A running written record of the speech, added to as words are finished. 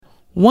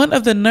One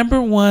of the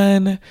number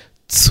one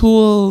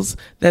tools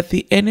that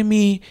the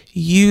enemy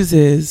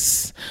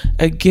uses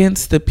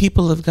against the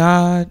people of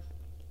God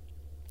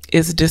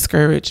is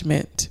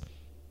discouragement.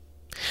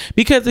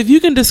 Because if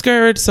you can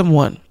discourage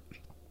someone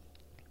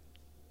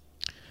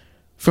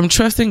from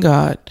trusting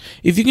God,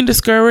 if you can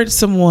discourage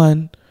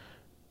someone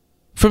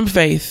from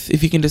faith,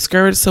 if you can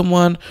discourage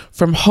someone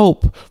from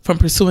hope, from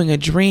pursuing a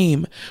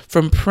dream,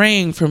 from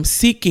praying, from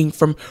seeking,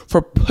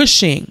 for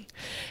pushing,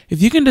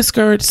 if you can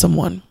discourage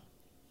someone,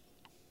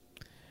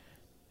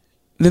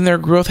 then their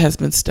growth has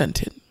been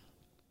stunted.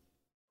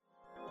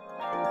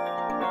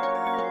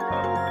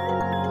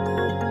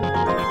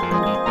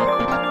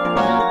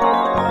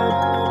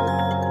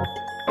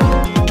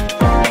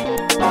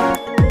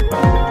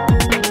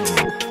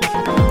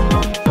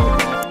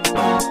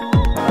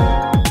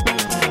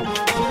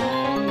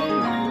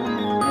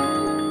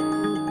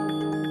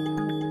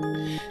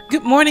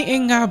 Good morning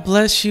and God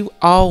bless you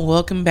all.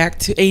 Welcome back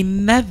to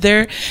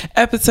another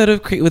episode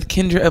of Create with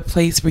Kendra, a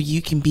place where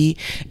you can be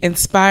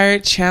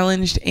inspired,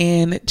 challenged,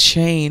 and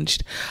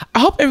changed. I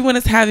hope everyone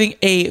is having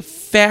a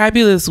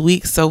fabulous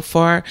week so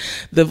far.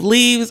 The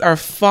leaves are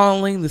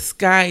falling, the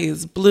sky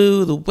is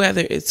blue, the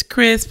weather is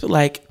crisp,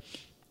 like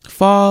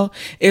fall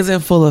is in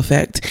full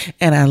effect,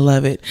 and I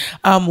love it.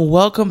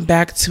 Welcome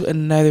back to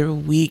another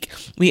week.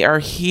 We are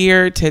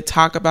here to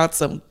talk about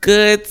some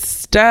good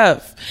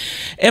stuff.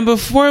 And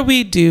before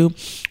we do,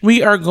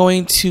 we are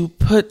going to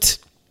put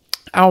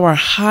our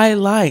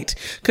highlight,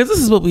 because this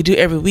is what we do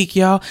every week,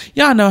 y'all.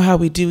 Y'all know how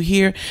we do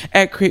here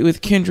at Create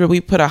with Kendra.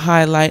 We put a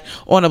highlight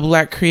on a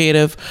Black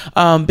creative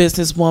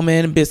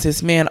businesswoman,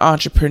 businessman,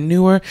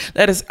 entrepreneur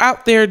that is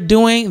out there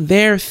doing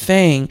their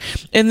thing.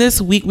 And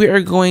this week we are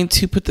going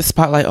to put the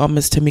spotlight on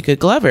Miss Tamika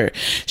Glover.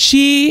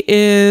 She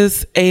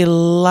is a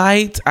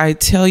light, I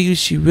tell you,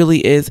 she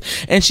really is.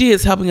 And she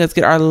is helping us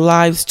get our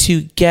lives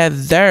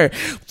together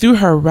through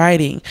her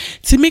writing.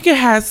 Tamika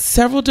has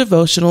several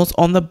devotionals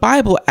on the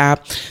Bible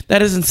app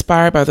that is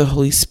inspired by the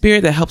Holy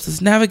Spirit that helps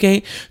us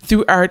navigate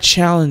through our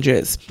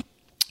challenges.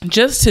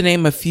 Just to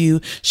name a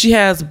few, she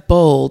has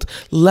Bold,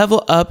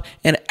 Level Up,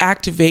 and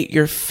Activate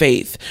Your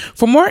Faith.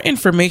 For more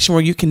information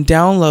where you can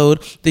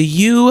download the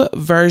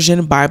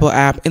YouVersion Bible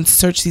app and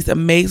search these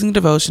amazing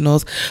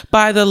devotionals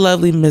by the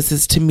lovely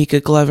Mrs.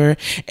 Tamika Glover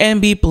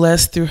and be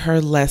blessed through her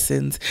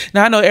lessons.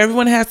 Now, I know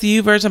everyone has the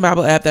YouVersion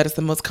Bible app. That is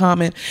the most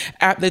common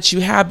app that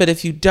you have, but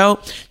if you don't,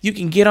 you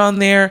can get on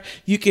there.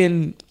 You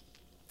can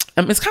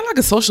it's kind of like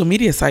a social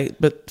media site,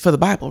 but for the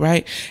Bible,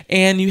 right?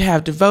 And you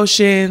have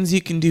devotions, you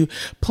can do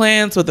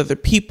plans with other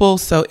people.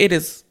 So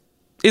it's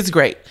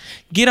great.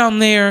 Get on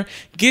there,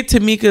 get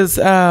Tamika's,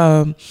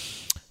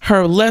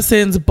 her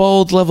lessons,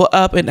 Bold, Level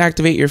Up, and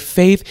Activate Your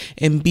Faith,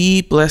 and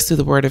be blessed through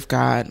the word of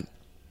God.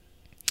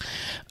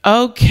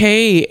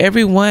 Okay,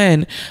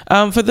 everyone.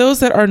 For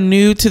those that are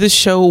new to the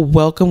show,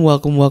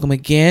 welcome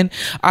again.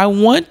 I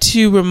want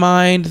to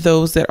remind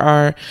those that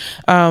are,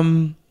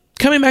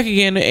 coming back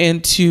again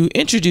and to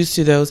introduce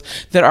to those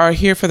that are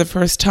here for the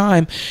first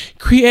time,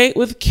 Create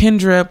with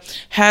Kendra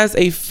has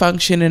a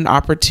function and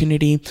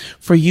opportunity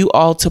for you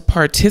all to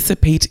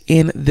participate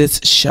in this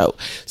show.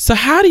 So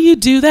how do you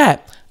do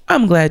that?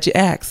 I'm glad you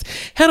asked.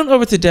 Head on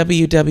over to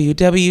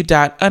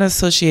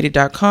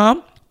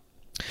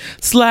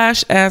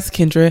www.unassociated.com/Ask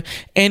Kendra,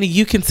 and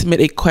you can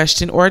submit a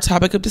question or a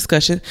topic of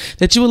discussion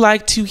that you would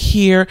like to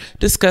hear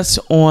discussed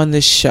on the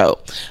show.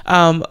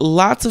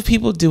 Lots of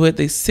people do it.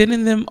 They send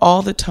in them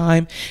all the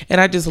time, and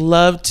I just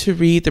love to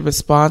read the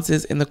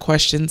responses and the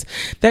questions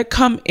that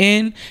come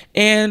in,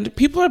 and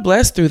people are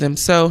blessed through them.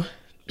 So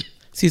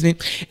excuse me.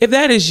 If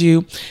that is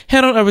you,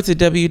 head on over to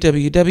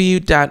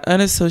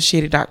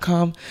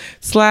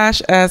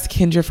www.unassociated.com/Ask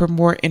Kendra for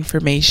more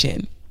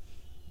information.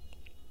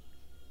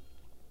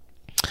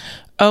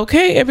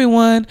 Okay,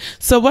 everyone.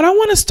 So what I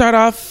want to start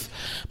off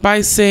by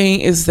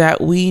saying is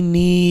that we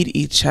need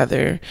each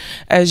other.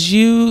 As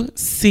you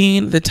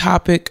seen, the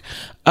topic,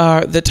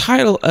 the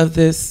title of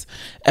this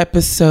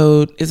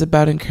episode is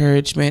about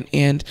encouragement,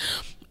 and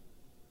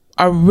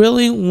I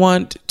really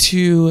want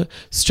to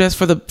stress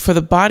for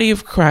the body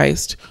of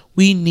Christ,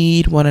 we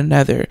need one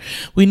another.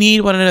 We need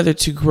one another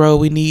to grow.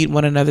 We need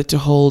one another to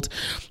hold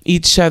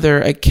each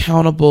other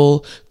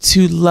accountable,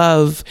 to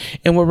love.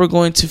 And what we're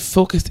going to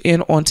focus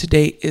in on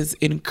today is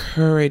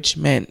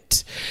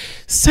encouragement.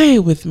 Say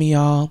it with me,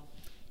 y'all.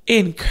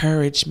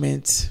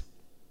 Encouragement.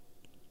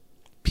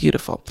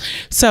 Beautiful.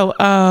 So,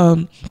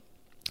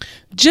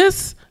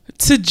 just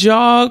to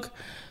jog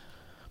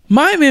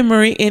my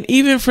memory, and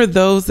even for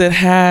those that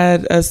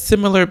had a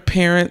similar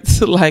parents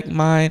like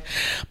mine,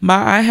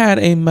 I had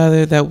a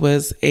mother that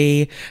was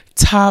a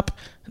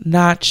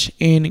top-notch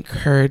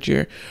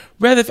encourager.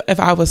 Whether if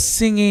I was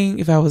singing,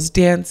 if I was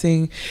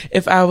dancing,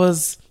 if I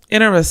was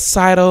in a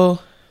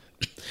recital,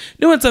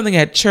 doing something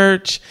at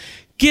church,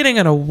 getting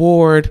an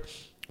award,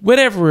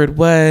 whatever it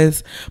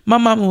was, my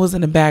mama was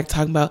in the back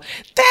talking about,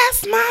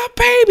 "That's my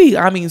baby."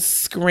 I mean,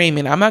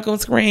 screaming. I'm not going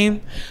to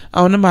scream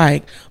on the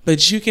mic,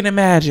 but you can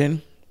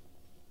imagine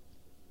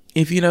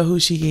if you know who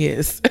she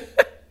is.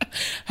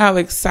 how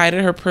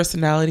excited her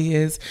personality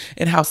is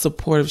and how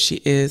supportive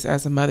she is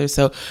as a mother.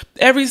 So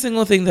every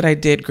single thing that I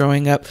did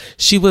growing up,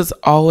 she was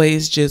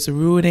always just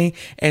rooting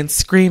and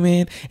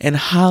screaming and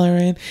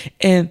hollering.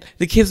 And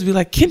the kids would be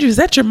like, Kendra, is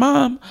that your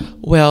mom?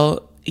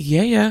 Well,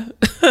 yeah.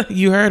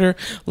 You heard her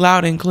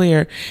loud and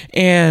clear.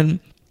 And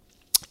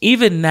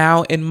even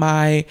now in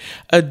my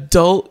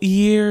adult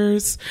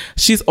years,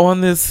 she's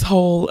on this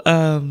whole,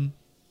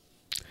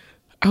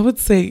 I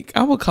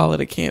would call it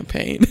a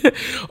campaign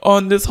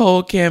on this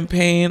whole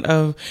campaign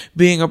of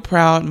being a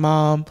proud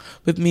mom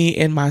with me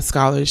in my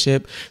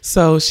scholarship.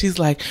 So she's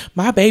like,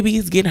 my baby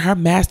is getting her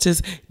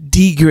master's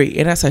degree.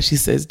 And that's how she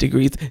says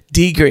degrees,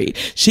 degree.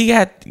 She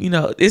got,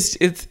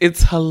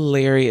 it's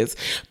hilarious.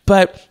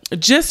 But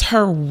just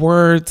her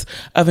words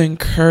of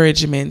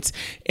encouragement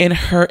and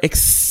her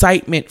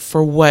excitement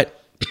for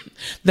what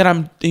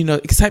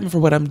excitement for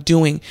what I'm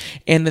doing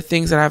and the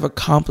things that I've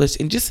accomplished.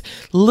 And just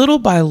little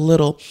by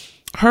little,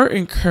 her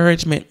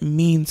encouragement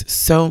means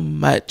so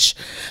much.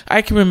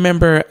 I can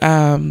remember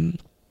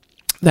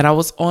that I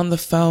was on the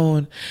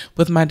phone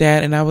with my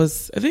dad, and I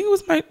think it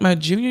was my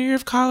junior year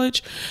of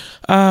college.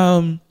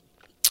 I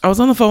was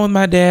on the phone with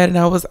my dad, and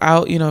I was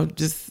out,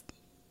 just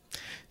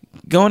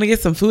going to get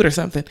some food or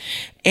something.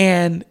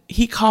 And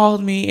he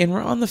called me, and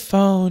we're on the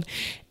phone,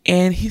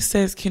 and he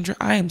says, Kendra,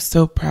 I am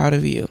so proud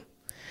of you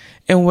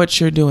and what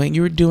you're doing.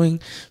 You're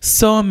doing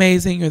so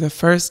amazing. You're the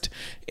first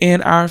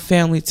in our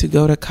family to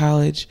go to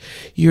college.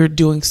 You're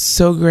doing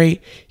so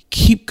great.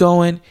 Keep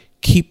going,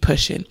 keep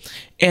pushing.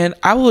 And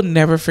I will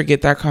never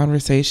forget that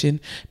conversation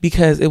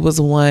because it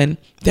was one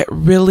that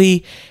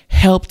really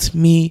helped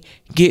me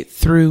get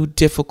through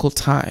difficult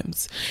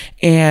times.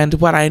 And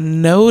what I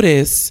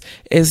notice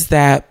is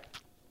that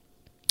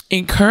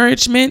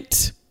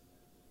encouragement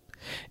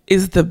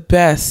is the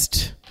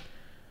best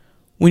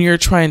when you're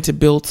trying to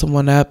build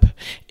someone up.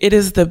 It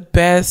is the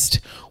best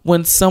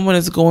when someone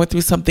is going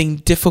through something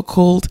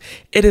difficult.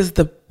 It is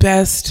the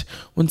best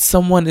when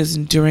someone is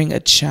enduring a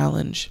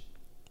challenge.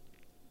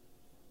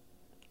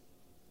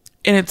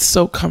 And it's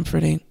so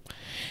comforting.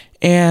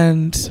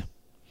 And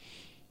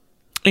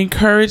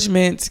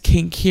encouragement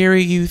can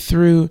carry you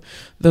through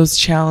those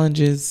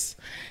challenges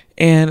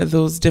and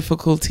those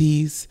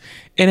difficulties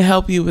and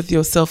help you with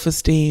your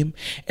self-esteem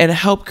and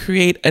help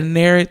create a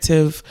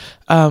narrative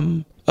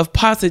of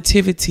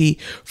positivity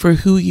for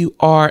who you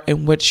are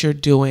and what you're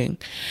doing.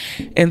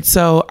 And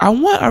so I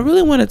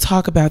really want to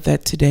talk about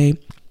that today.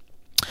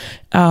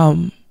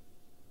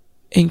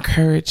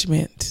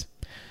 Encouragement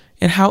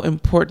and how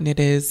important it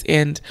is.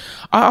 And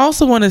I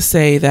also want to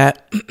say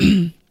that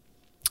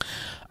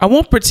I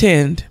won't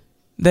pretend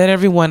that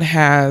everyone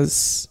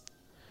has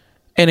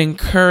an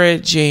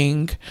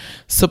encouraging,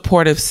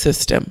 supportive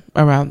system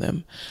around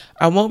them.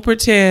 I won't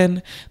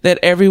pretend that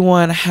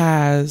everyone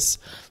has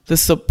the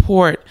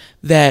support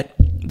that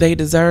they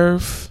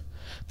deserve,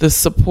 the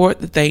support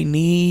that they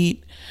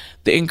need,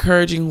 the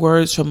encouraging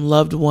words from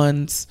loved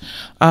ones,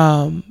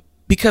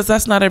 because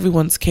that's not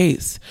everyone's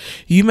case.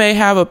 You may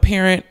have a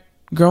parent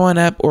growing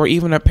up or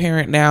even a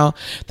parent now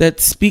that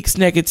speaks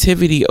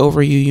negativity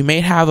over you. You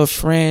may have a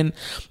friend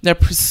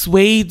that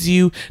persuades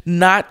you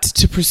not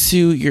to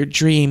pursue your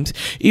dreams.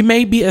 You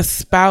may be a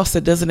spouse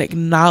that doesn't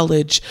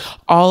acknowledge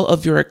all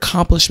of your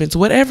accomplishments,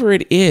 whatever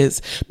it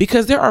is,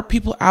 because there are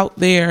people out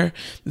there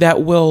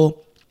that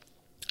will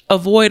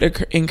avoid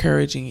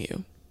encouraging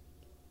you.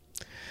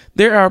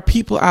 There are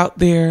people out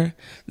there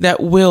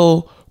that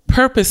will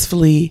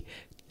purposefully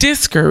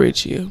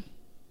discourage you.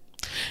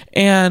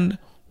 And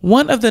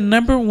one of the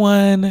number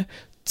one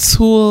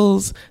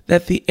tools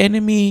that the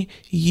enemy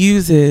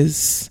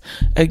uses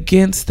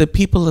against the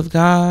people of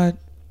God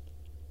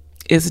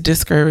is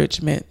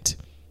discouragement.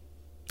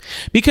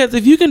 Because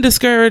if you can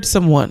discourage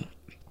someone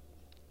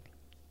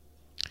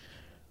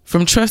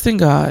from trusting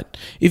God,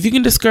 if you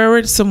can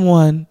discourage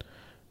someone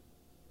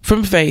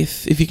from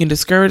faith, if you can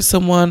discourage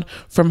someone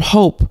from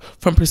hope,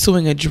 from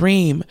pursuing a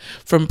dream,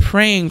 from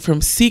praying,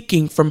 from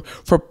seeking, for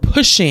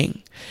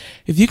pushing,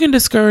 if you can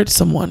discourage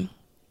someone,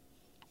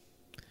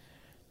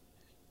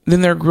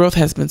 then their growth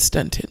has been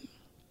stunted.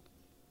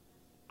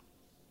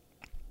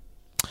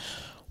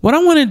 What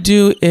I want to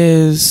do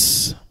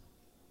is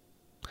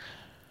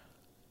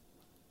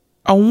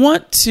I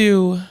want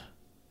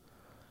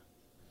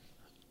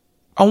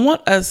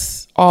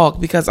us all,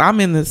 because I'm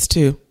in this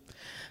too.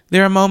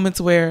 There are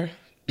moments where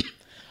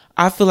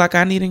I feel like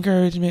I need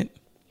encouragement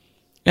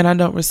and I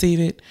don't receive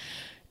it.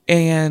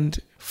 And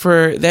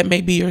that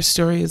may be your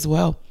story as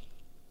well.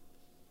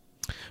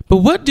 But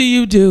what do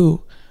you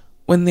do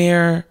when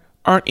there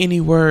aren't any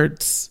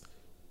words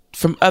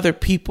from other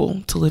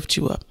people to lift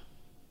you up?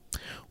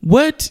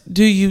 What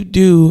do you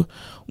do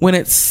when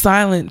it's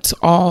silent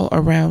all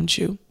around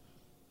you?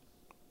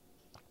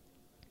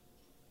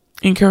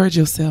 Encourage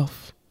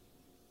yourself.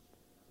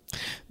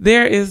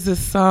 There is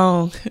this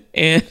song,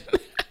 and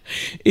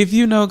if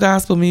you know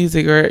gospel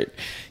music or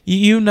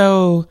you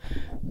know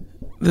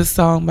the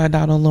song by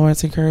Donald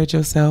Lawrence, Encourage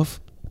Yourself.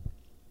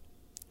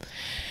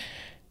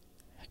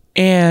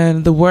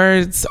 And the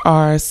words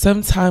are,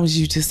 sometimes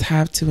you just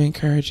have to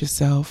encourage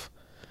yourself.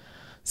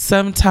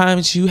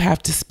 Sometimes you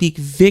have to speak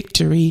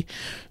victory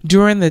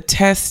during the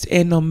test,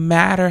 and no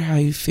matter how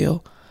you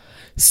feel,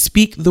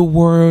 speak the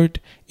word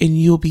and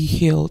you'll be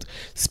healed.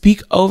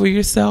 Speak over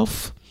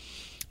yourself.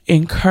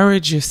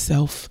 Encourage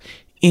yourself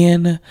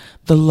in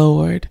the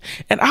Lord.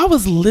 And I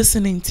was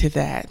listening to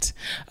that.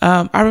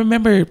 I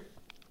remember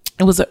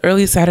it was an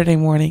early Saturday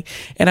morning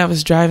and I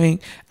was driving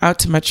out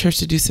to my church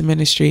to do some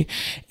ministry,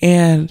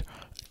 and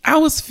I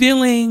was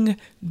feeling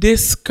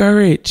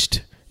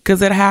discouraged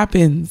because it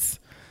happens.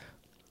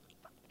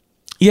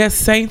 Yes,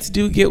 saints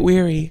do get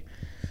weary.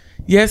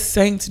 Yes,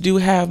 saints do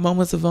have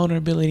moments of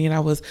vulnerability. And I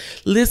was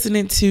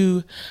listening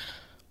to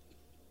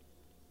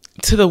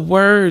the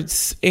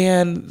words,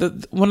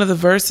 and one of the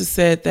verses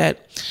said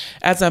that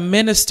as I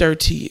minister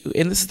to you,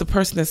 and this is the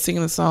person that's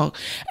singing the song,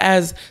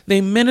 as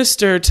they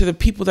minister to the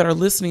people that are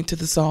listening to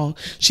the song,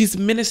 she's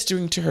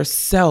ministering to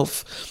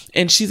herself,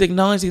 and she's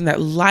acknowledging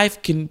that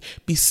life can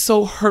be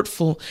so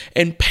hurtful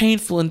and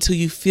painful until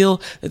you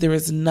feel that there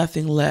is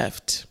nothing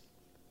left.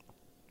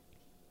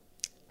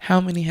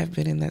 How many have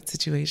been in that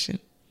situation?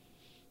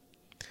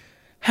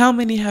 How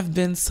many have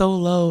been so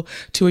low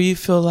to where you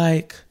feel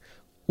like,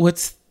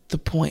 what's the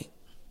point?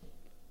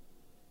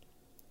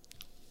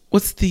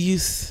 What's the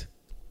use?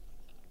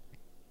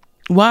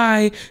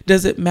 Why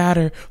does it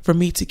matter for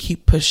me to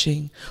keep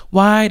pushing?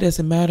 Why does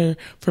it matter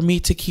for me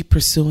to keep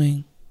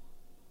pursuing?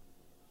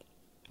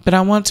 But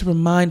I want to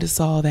remind us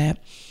all that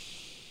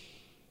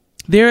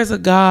there is a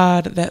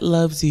God that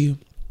loves you.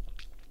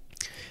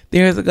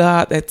 There is a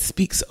God that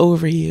speaks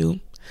over you.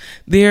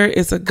 There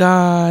is a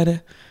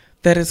God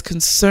that is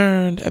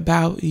concerned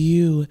about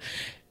you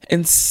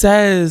and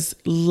says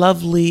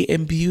lovely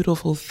and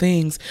beautiful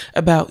things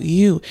about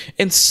you.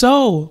 And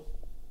so,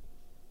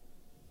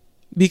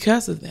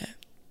 because of that,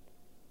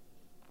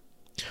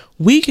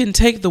 we can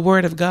take the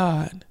word of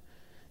God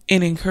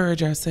and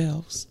encourage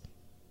ourselves.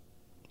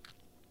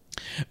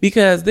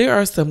 Because there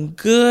are some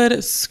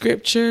good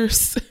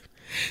scriptures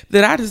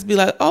that I just be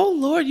like, oh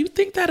Lord, you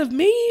think that of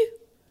me?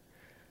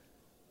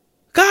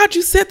 God,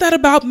 you said that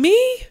about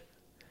me?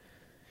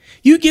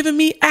 You giving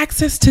me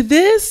access to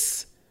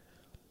this?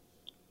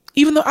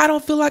 Even though I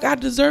don't feel like I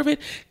deserve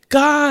it,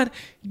 God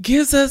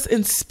gives us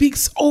and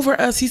speaks over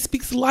us. He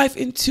speaks life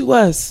into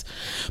us.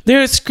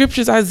 There are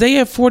scriptures,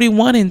 Isaiah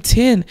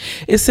 41:10.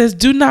 It says,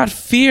 do not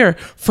fear,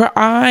 for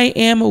I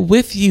am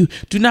with you.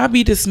 Do not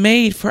be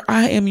dismayed, for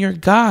I am your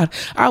God.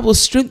 I will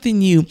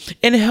strengthen you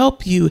and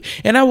help you,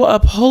 and I will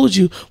uphold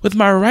you with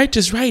my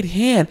righteous right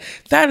hand.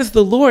 That is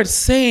the Lord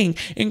saying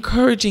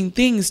encouraging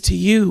things to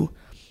you.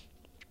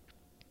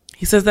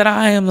 He says that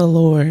I am the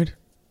Lord.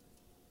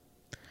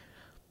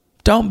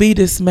 Don't be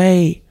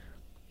dismayed,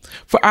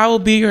 for I will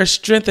be your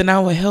strength and I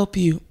will help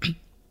you.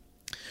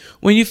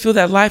 When you feel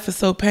that life is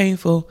so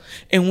painful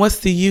and what's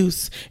the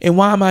use and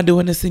why am I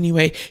doing this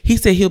anyway? He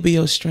said he'll be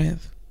your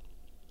strength.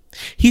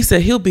 He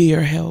said he'll be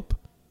your help,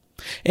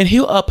 and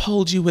he'll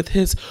uphold you with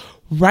his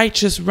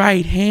righteous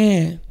right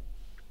hand.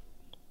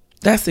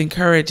 That's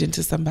encouraging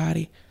to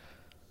somebody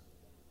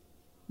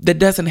that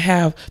doesn't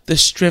have the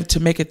strength to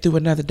make it through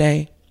another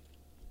day,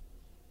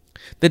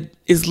 that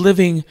is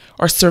living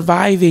or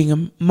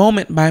surviving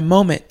moment by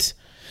moment,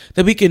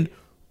 that we can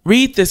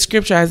read the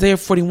scripture, Isaiah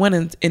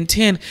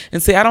 41:10,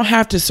 and say, I don't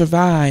have to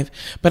survive,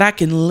 but I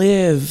can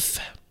live.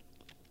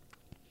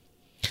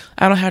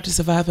 I don't have to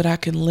survive, but I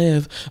can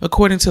live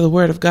according to the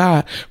word of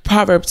God.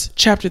 Proverbs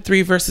chapter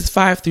 3, verses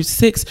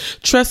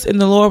 5-6. Trust in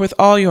the Lord with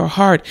all your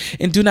heart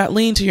and do not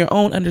lean to your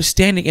own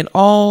understanding. In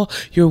all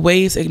your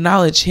ways,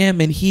 acknowledge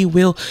him and he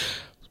will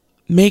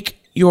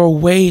make your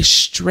way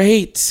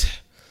straight.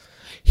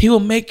 He will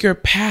make your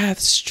path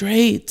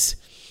straight.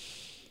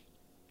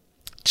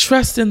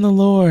 Trust in the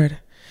Lord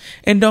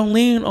and don't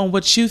lean on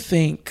what you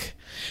think,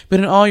 but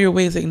in all your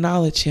ways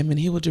acknowledge him and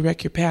he will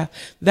direct your path.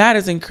 That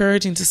is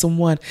encouraging to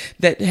someone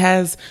that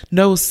has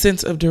no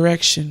sense of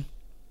direction.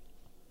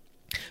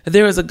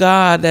 There is a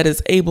God that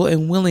is able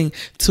and willing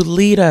to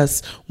lead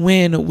us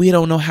when we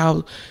don't know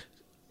how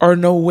or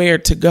know where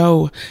to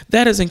go.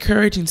 That is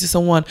encouraging to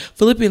someone.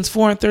 Philippians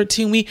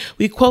 4:13,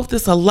 we quote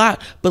this a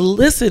lot, but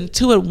listen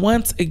to it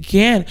once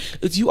again.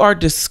 If you are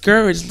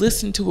discouraged,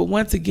 listen to it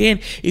once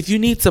again. If you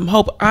need some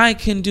hope, I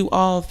can do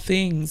all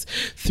things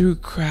through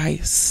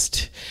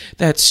Christ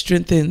that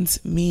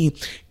strengthens me.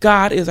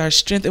 God is our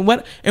strength. And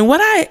what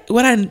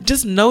I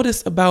just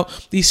noticed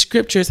about these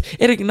scriptures,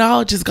 it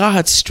acknowledges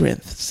God's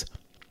strengths.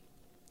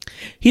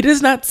 He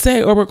does not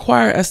say or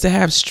require us to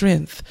have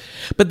strength,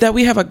 but that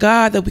we have a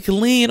God that we can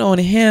lean on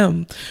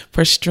him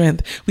for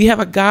strength. We have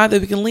a God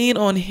that we can lean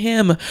on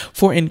him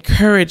for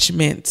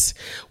encouragement.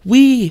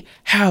 We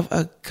have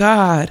a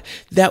God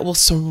that will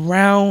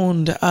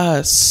surround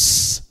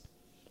us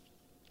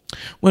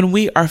when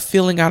we are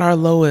feeling at our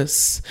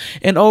lowest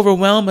and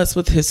overwhelm us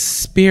with his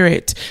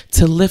spirit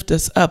to lift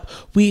us up.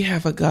 We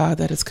have a God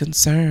that is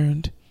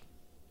concerned.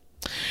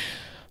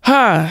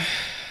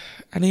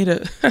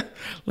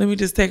 Let me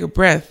just take a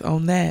breath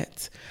on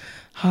that.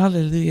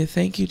 Hallelujah.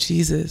 Thank you,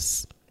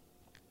 Jesus.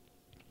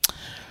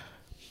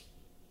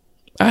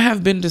 I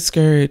have been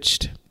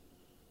discouraged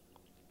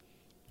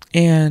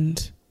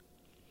and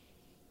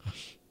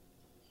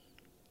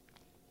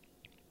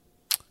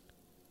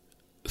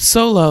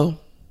so low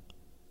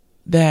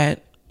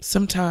that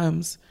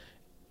sometimes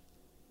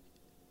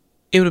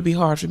it would be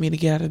hard for me to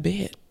get out of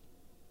bed,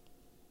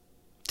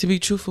 to be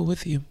truthful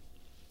with you.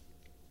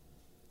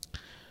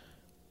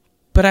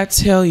 But I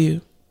tell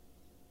you,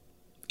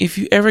 if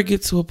you ever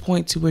get to a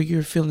point to where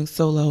you're feeling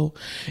so low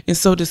and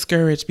so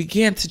discouraged,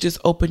 begin to just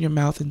open your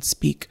mouth and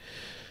speak.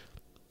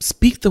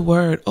 Speak the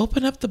word.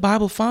 Open up the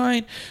Bible.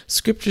 Find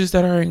scriptures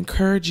that are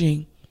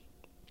encouraging.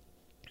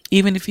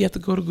 Even if you have to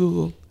go to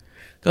Google,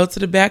 go to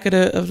the back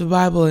of the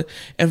Bible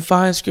and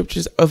find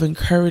scriptures of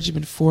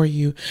encouragement for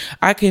you.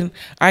 I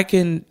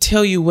can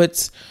tell you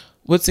what's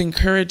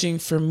encouraging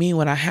for me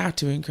when I have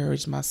to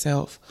encourage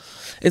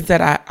myself is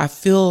that I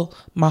fill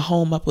my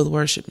home up with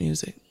worship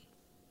music.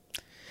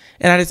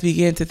 And I just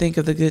begin to think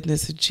of the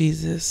goodness of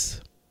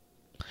Jesus.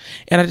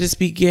 And I just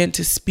begin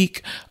to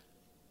speak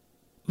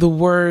the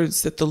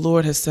words that the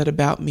Lord has said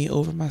about me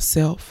over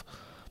myself.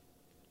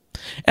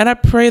 And I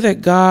pray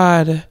that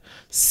God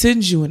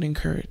sends you an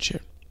encourager.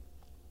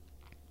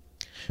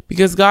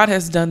 Because God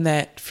has done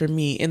that for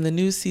me in the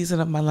new season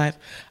of my life.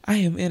 I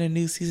am in a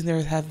new season.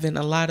 There have been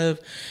a lot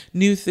of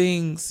new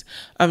things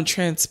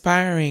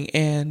transpiring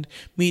and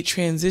me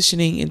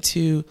transitioning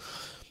into,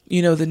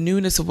 the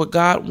newness of what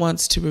God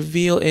wants to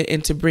reveal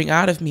and to bring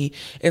out of me.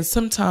 And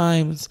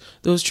sometimes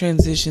those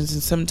transitions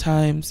and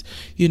sometimes,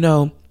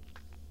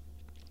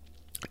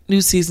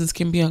 new seasons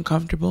can be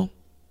uncomfortable.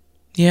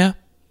 Yeah,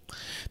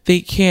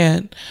 they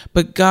can.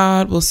 But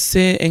God will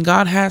send, and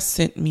God has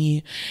sent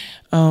me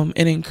an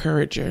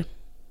encourager.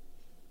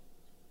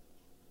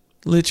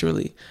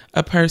 Literally,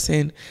 a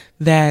person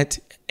that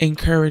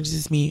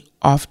encourages me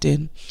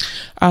often.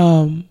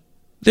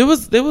 There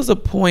was a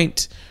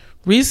point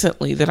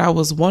recently that I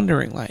was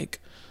wondering,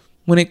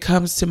 when it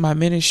comes to my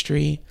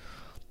ministry,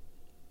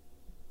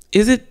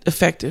 is it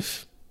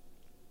effective?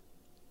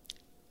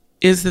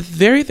 Is the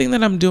very thing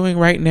that I'm doing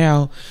right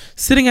now,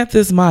 sitting at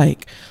this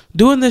mic,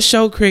 doing this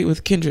show, Create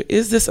with Kendra,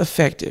 is this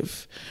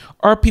effective?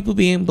 Are people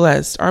being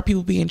blessed? Are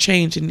people being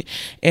changed?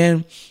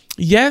 And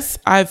yes,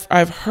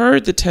 I've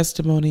heard the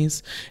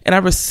testimonies and I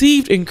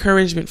received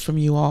encouragement from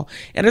you all.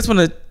 And I just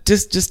want to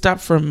just stop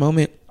for a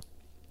moment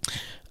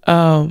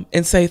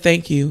and say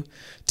thank you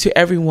to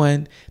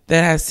everyone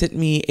that has sent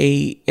me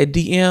a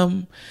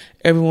DM,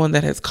 everyone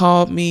that has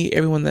called me,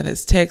 everyone that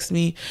has texted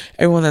me,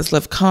 everyone that's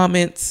left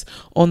comments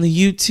on the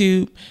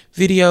YouTube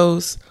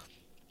videos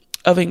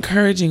of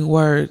encouraging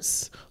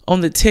words,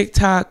 on the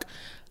TikTok.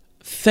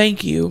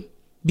 Thank you,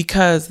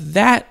 because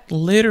that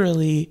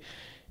literally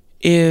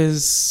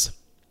is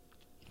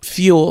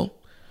fuel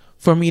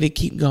for me to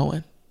keep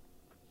going.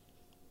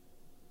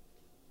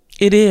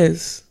 It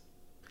is.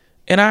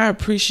 And I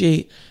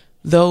appreciate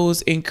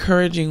those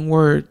encouraging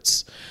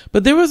words.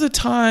 But there was a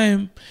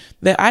time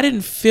that I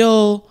didn't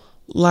feel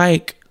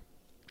like,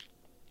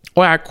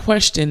 or I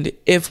questioned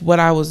if what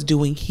I was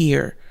doing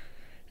here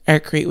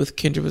at Create with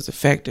Kendra was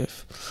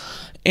effective.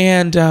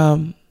 And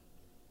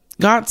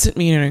God sent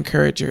me an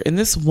encourager. And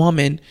this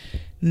woman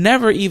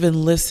never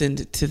even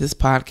listened to this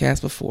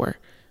podcast before.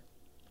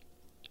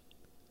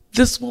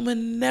 This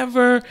woman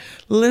never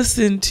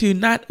listened to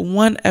not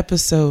one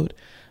episode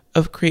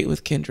of Create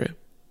with Kendra.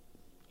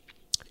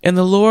 And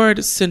the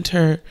Lord sent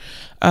her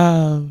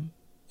and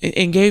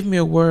gave me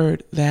a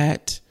word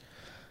that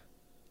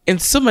in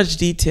so much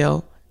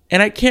detail,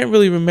 and I can't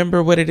really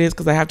remember what it is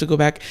because I have to go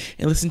back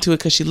and listen to it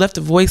because she left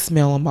a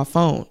voicemail on my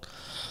phone.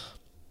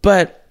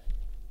 But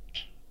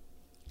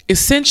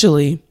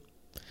essentially,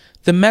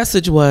 the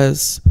message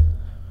was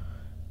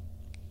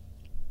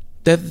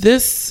that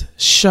this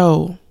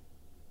show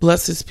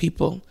blesses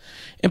people,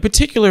 in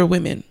particular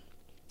women,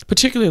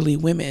 particularly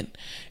women.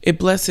 It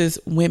blesses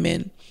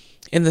women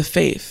in the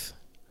faith,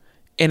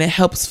 and it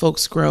helps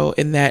folks grow,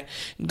 in that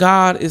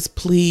God is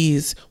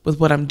pleased with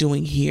what I'm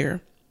doing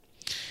here.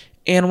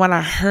 And when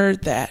I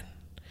heard that,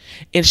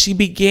 and she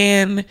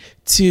began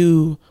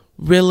to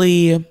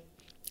really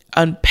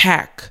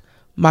unpack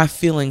my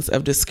feelings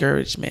of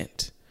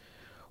discouragement,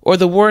 or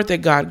the word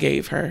that God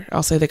gave her,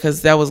 I'll say that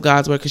because that was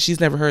God's word, because she's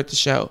never heard the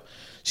show.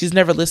 She's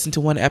never listened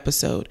to one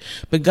episode,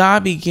 but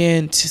God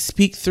began to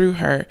speak through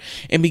her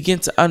and begin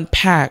to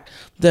unpack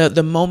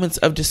the moments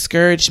of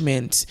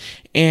discouragement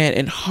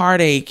and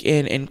heartache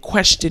and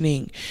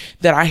questioning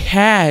that I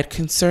had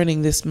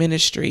concerning this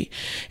ministry.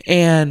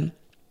 And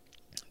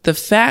the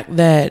fact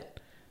that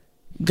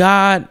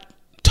God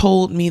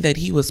told me that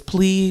he was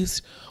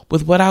pleased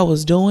with what I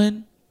was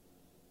doing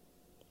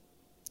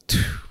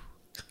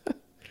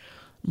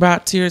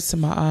brought tears to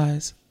my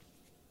eyes.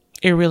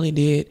 It really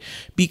did.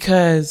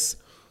 Because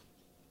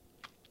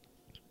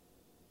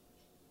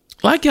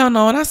like y'all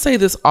know, and I say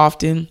this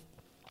often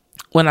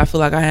when I feel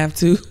like I have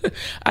to,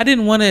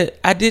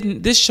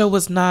 this show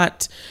was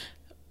not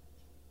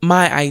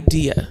my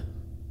idea.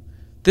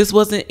 This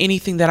wasn't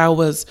anything that I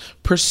was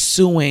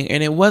pursuing,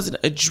 and it wasn't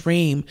a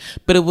dream,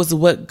 but it was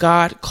what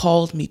God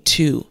called me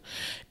to.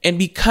 And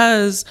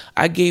because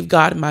I gave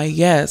God my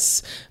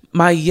yes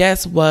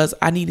was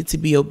I needed to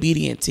be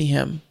obedient to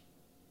him,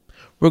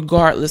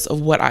 regardless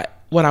of what I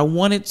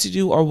wanted to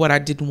do or what I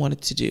didn't want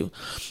it to do.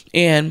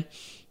 And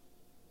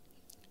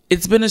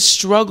it's been a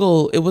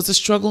struggle. It was a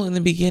struggle in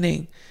the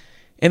beginning.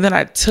 And then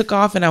I took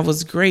off and I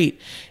was great.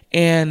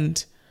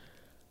 And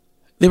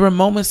there were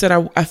moments that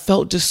I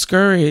felt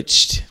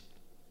discouraged.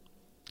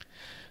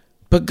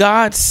 But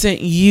God sent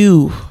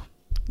you.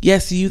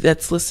 Yes, you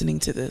that's listening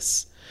to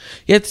this.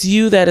 Yes,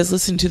 you that is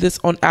listening to this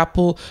on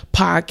Apple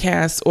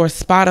Podcasts or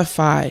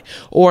Spotify,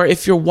 or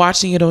if you're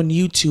watching it on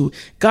YouTube.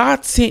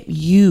 God sent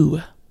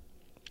you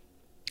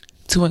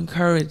to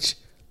encourage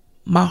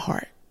my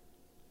heart.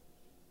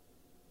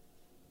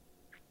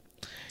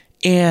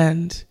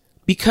 And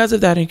because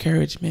of that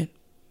encouragement,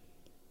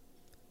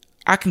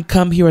 I can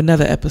come here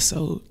another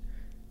episode.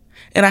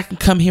 And I can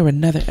come here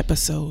another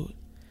episode.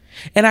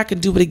 And I can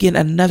do it again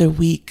another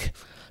week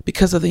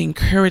because of the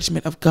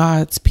encouragement of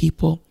God's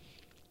people.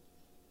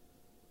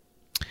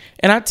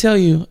 And I tell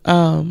you,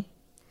 that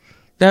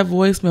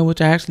voicemail,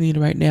 which I actually need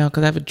right now,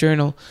 because I have a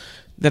journal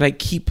that I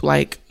keep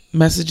like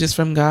messages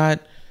from God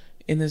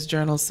in this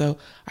journal. So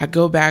I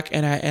go back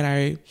and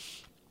I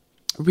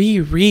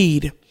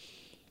reread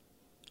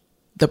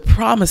the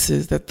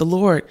promises that the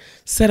Lord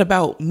said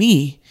about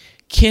me,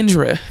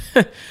 Kendra.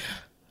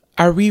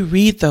 I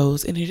reread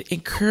those and it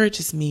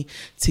encourages me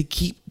to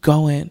keep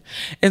going.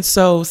 And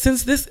so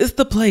since this is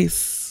the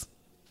place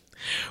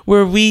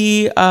where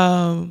we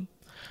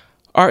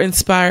are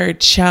inspired,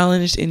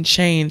 challenged, and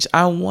changed,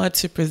 I want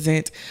to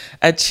present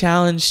a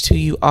challenge to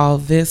you all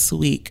this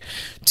week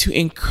to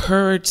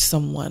encourage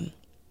someone.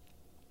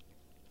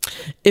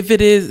 If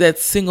it is that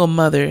single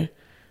mother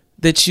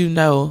that you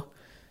know,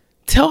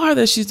 tell her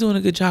that she's doing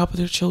a good job with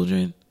her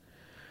children.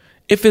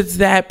 If it's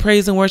that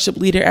praise and worship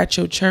leader at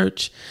your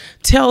church,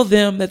 tell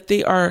them that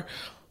they are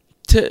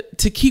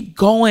to keep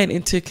going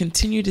and to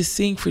continue to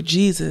sing for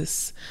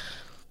Jesus.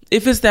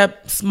 If it's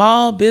that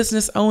small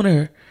business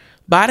owner,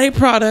 buy their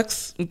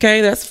products,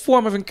 okay? That's a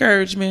form of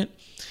encouragement.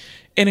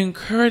 And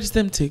encourage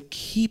them to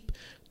keep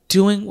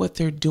doing what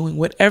they're doing,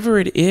 whatever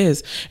it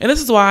is. And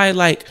this is why,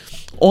 like,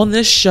 on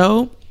this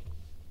show,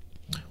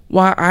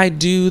 why I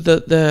do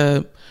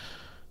the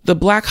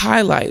Black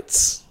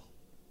highlights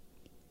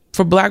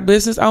for Black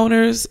business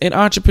owners and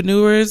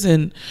entrepreneurs.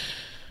 And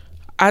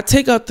I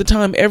take out the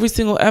time every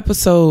single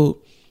episode,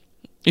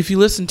 if you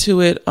listen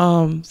to it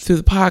through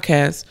the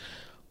podcast,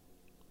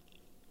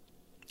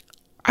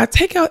 I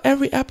take out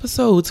every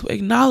episode to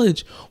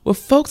acknowledge what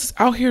folks is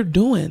out here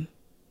doing.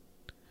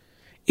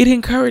 It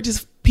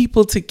encourages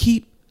people to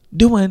keep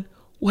doing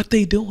what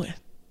they doing.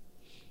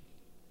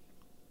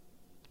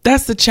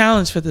 That's the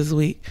challenge for this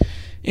week.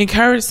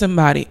 Encourage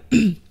somebody.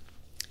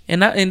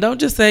 And don't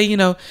just say,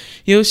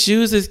 your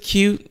shoes is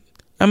cute.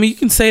 I mean, you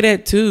can say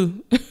that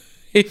too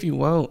if you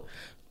want.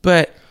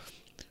 But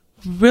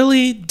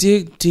really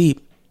dig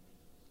deep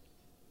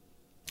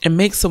and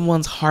make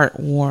someone's heart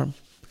warm.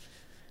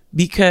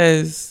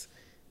 Because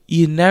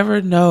you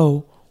never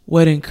know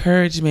what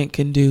encouragement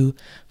can do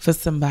for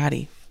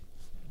somebody.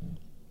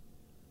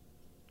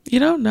 You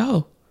don't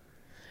know.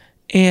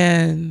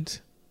 And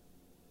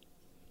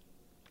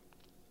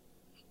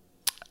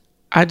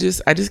I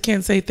just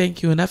can't say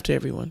thank you enough to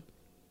everyone.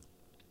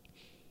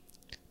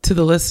 To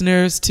the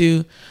listeners,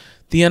 to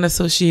the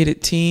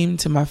unassociated team,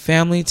 to my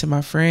family, to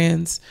my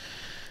friends,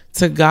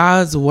 to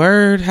God's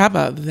word. How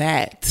about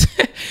that?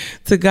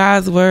 To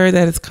God's word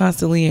that is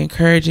constantly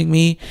encouraging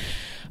me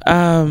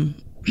and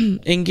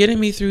getting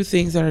me through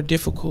things that are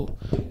difficult.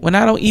 When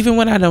I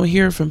don't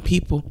hear from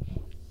people,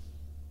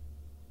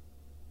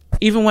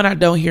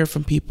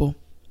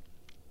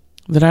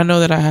 that I know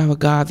that I have a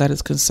God that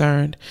is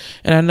concerned,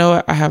 and I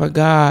know I have a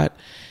God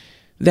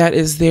that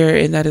is there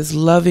and that is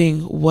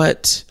loving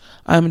what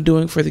I'm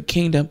doing for the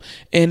kingdom.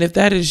 And if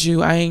that is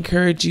you, I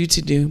encourage you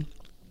to do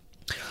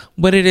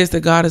what it is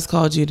that God has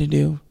called you to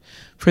do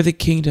for the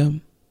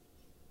kingdom,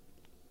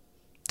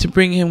 to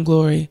bring him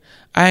glory.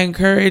 I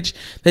encourage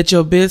that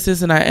your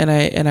business, and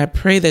I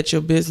pray that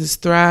your business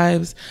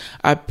thrives.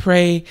 I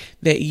pray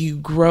that you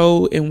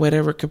grow in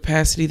whatever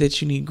capacity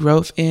that you need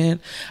growth in.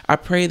 I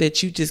pray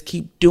that you just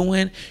keep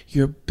doing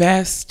your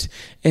best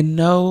and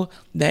know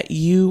that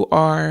you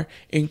are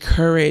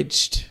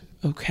encouraged.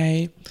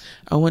 Okay?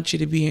 I want you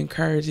to be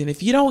encouraged. And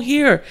if you don't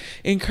hear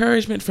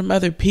encouragement from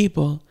other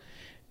people,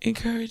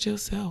 encourage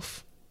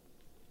yourself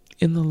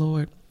in the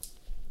Lord.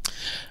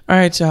 All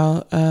right,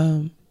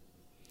 y'all.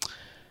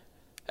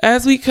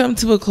 As we come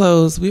to a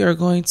close, we are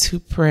going to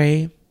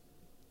pray.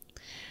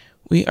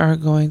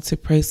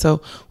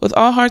 So with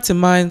all hearts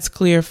and minds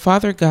clear,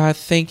 Father God,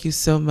 thank you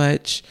so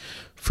much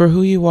for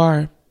who you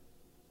are.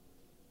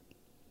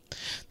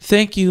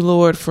 Thank you,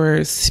 Lord,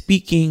 for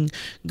speaking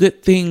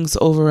good things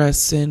over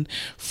us and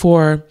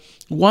for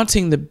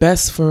wanting the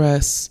best for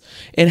us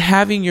and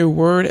having your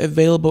word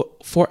available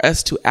for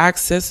us to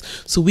access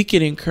so we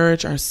can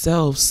encourage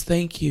ourselves.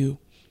 Thank you.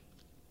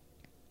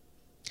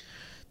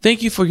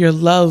 Thank you for your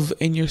love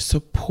and your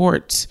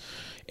support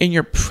and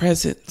your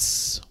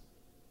presence.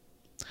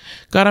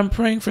 God, I'm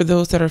praying for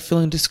those that are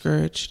feeling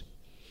discouraged.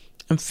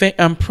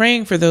 I'm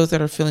praying for those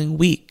that are feeling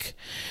weak.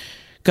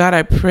 God,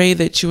 I pray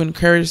that you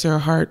encourage their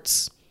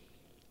hearts.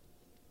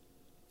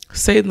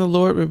 Satan, the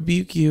Lord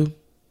rebuke you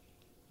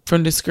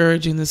from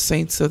discouraging the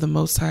saints of the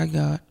Most High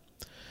God.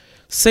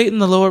 Satan,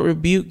 the Lord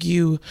rebuke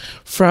you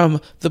from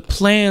the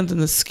plans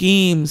and the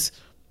schemes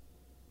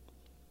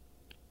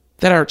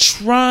that are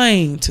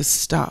trying to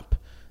stop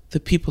the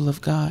people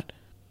of God.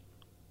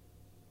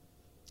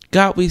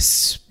 God, we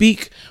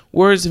speak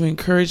words of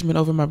encouragement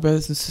over my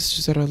brothers and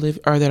sisters that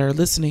are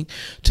listening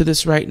to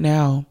this right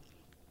now.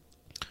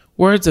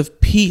 Words of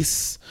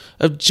peace,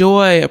 of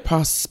joy, of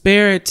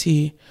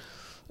prosperity,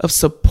 of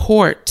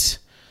support,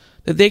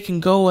 that they can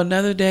go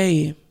another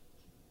day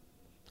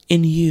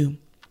in you.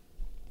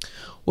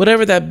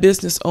 Whatever that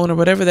business owner,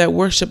 whatever that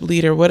worship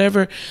leader,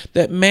 whatever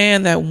that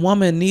man, that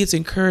woman needs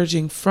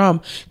encouraging from,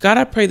 God,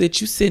 I pray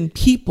that you send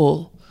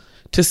people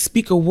to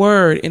speak a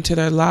word into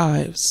their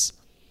lives,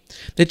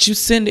 that you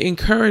send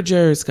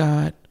encouragers,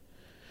 God,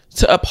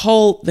 to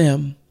uphold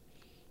them,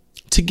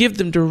 to give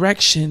them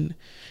direction,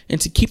 and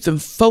to keep them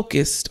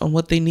focused on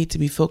what they need to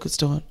be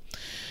focused on.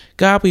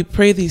 God, we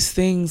pray these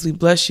things. We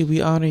bless you.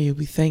 We honor you.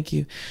 We thank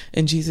you.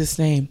 In Jesus'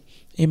 name,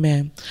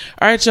 amen.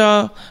 All right,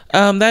 y'all.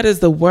 That is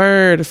the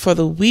word for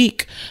the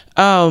week.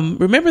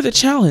 Remember the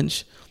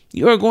challenge.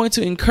 You are going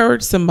to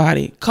encourage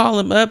somebody. Call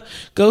them up.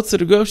 Go to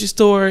the grocery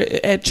store,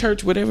 at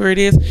church, whatever it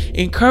is.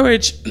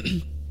 Encourage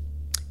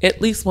at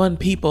least one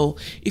people.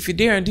 If you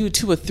dare and do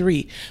 2 or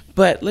 3.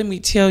 But let me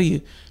tell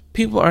you,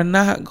 people are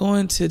not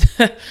going to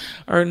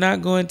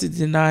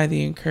deny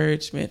the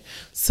encouragement.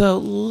 So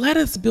let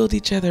us build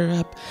each other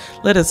up.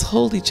 Let us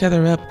hold each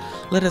other up.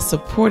 Let us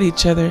support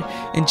each other.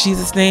 In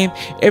Jesus' name,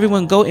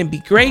 everyone go and be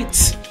great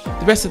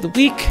the rest of the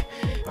week.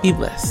 Be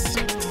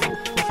blessed.